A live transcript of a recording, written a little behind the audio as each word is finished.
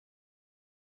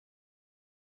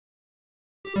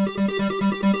This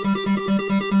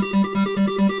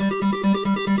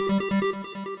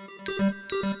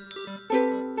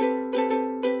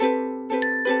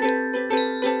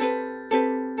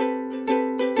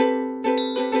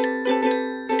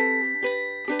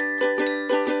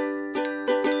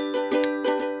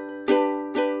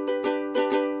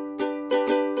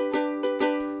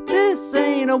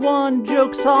ain't a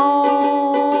one-joke song.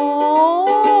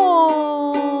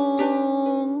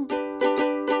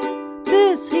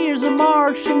 This here's a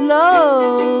Martian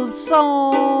love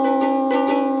song.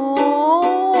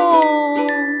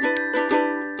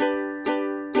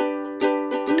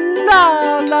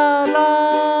 La la la.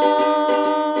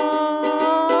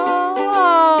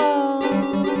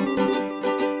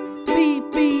 Beep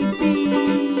beep beep.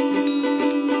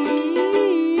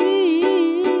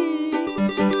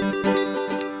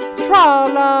 Tra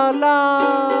la la.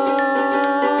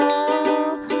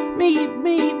 Meep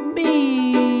meep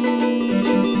meep.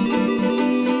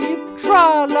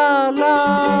 Tra la la.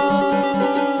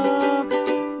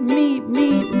 Meep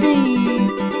meep meep.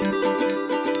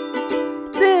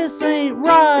 This ain't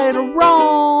right or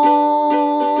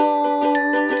wrong,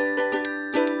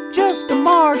 just a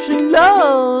Martian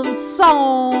love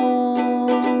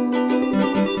song.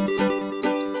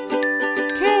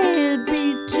 Can't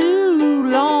be too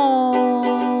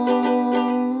long,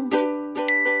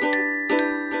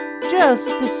 just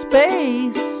a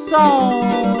space song.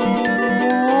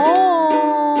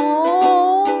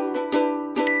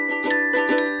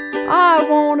 I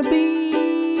wanna be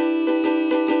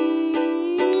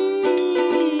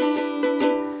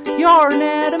your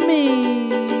anatomy.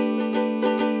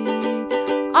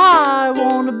 I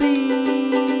wanna be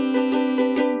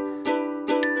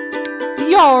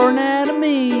your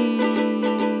anatomy.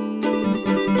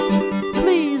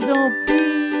 Please don't be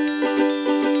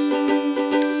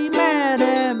mad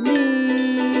at me,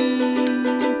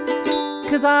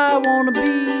 'cause I wanna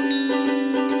be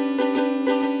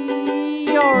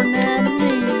your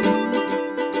anatomy.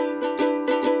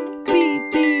 Beep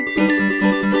beep beep.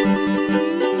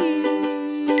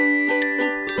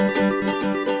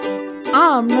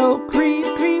 I'm no creep,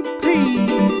 creep, creep.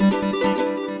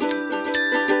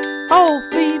 Oh,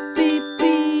 beep, beep,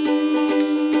 beep.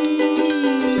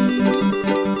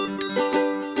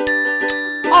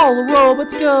 All the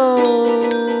robots go.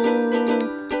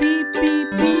 Beep, beep,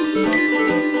 beep.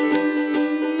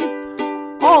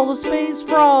 All the space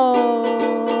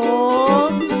frogs.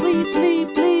 Bleep, bleep,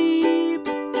 bleep.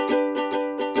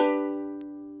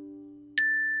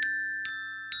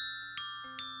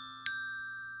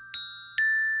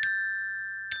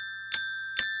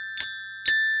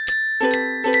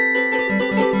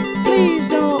 Please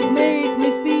don't make me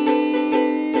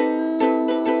feel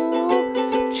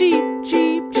cheap,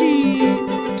 cheap, cheap.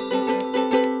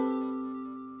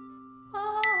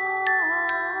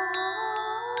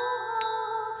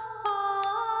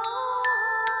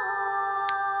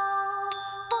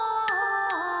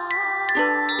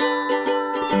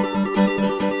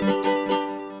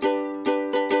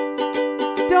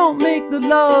 Don't make the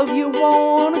love you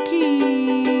wanna keep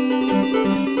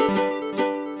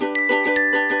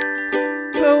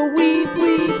go weep,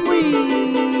 weep, weep.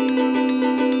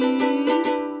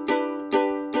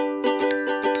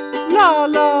 La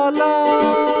la la.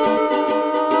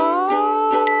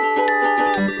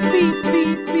 Beep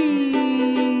beep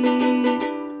beep.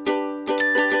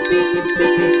 Beep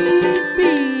beep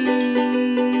beep.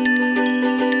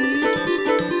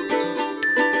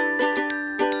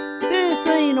 This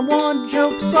ain't a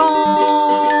one-joke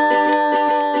song.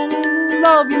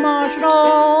 Love you, Martian,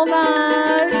 all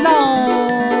night long.